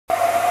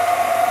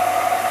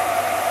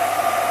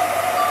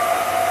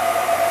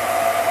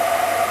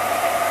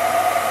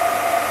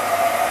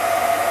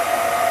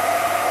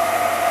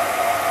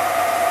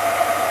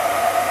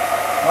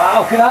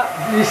Wow, can that,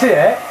 did you see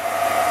it?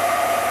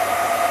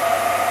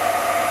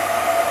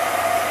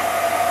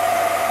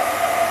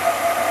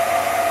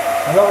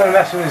 I'm not going to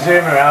mess with the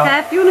zoomer out.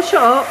 Kev, do you want to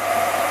shut up?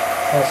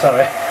 Oh,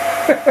 sorry.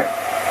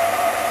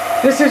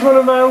 This is one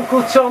of my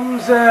Uncle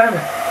Tom's cine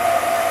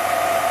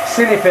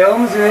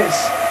films, and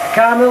it's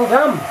Carr Mill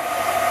Dam.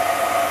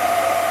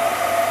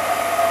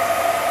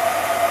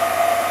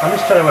 I'm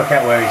just trying to work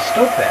out where he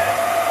stood there.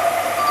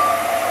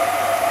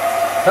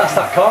 That's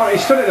that corner. He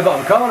stood at the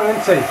bottom corner,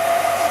 isn't he?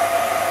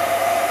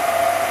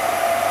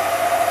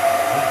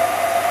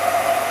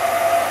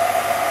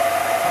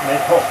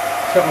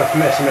 It's not worth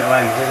messing with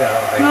lens, is it? I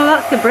don't think. No,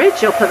 that's the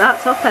bridge up at that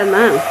top end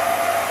now.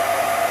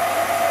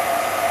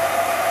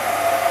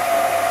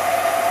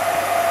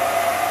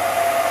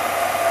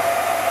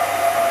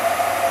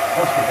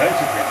 Must be down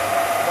to bridge.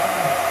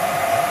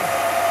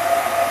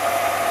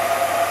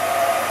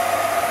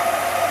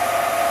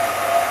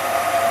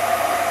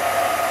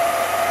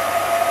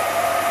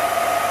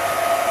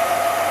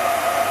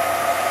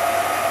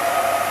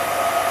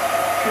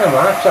 Come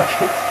on,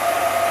 jacket.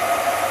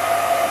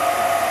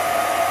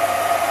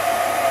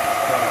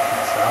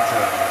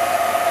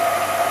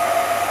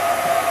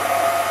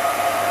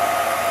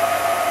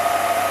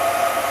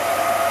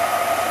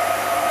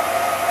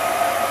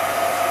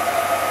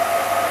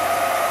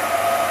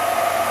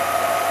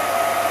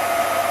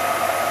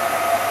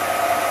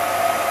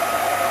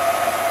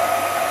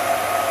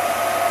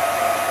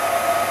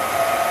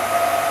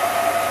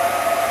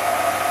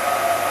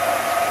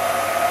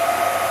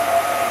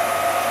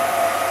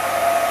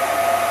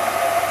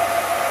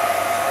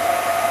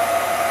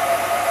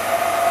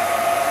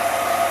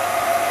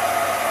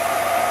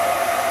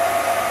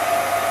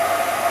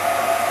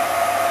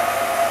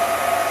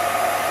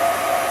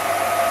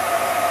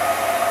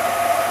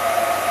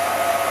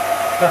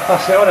 That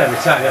pass it on every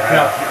time, yeah,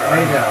 yeah.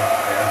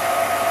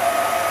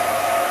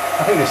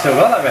 I think they've still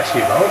got that rescue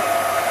boat.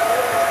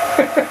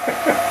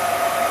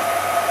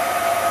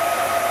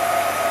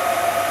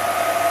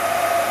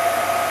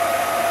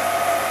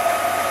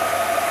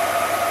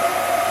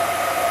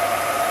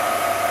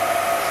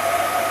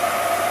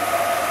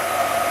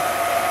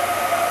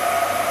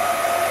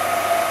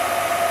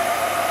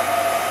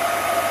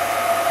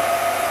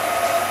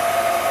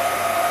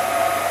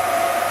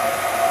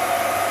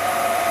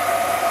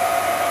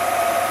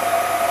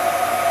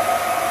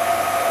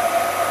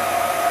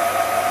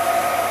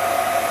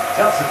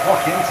 That's the clock,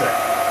 isn't it?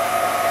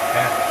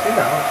 Yeah, seen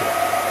that, haven't you?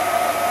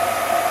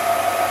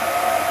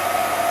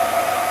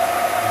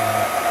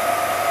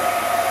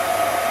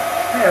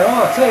 Yeah, well,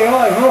 I'll tell you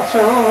what, I'm not so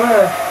long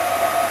there.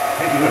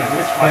 I think you're going to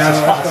miss twice Yeah, as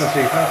no, fast. that's going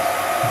too fast.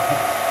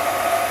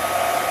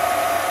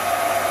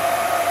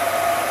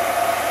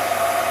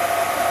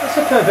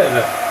 That's a fair bit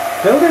of a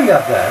building they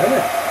have there, isn't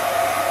it?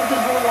 It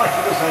doesn't look like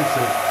it was out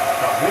of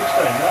that bridge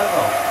down there,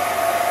 though.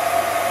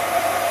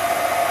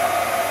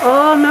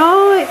 Oh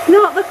no, it's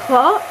not the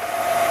clock.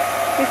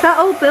 It's that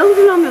old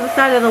building on the other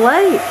side of the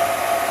lake.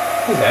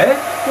 Is it?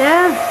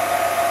 Yeah.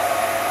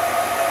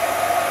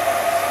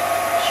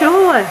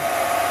 Surely.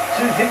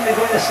 So you think they're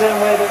going the same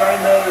way they're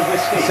around there with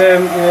whiskey?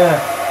 Same, yeah.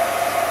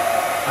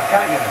 I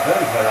can't get a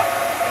bird for that.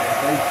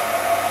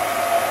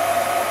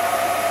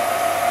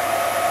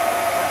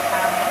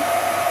 Carr Mill.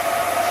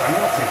 So I'm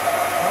not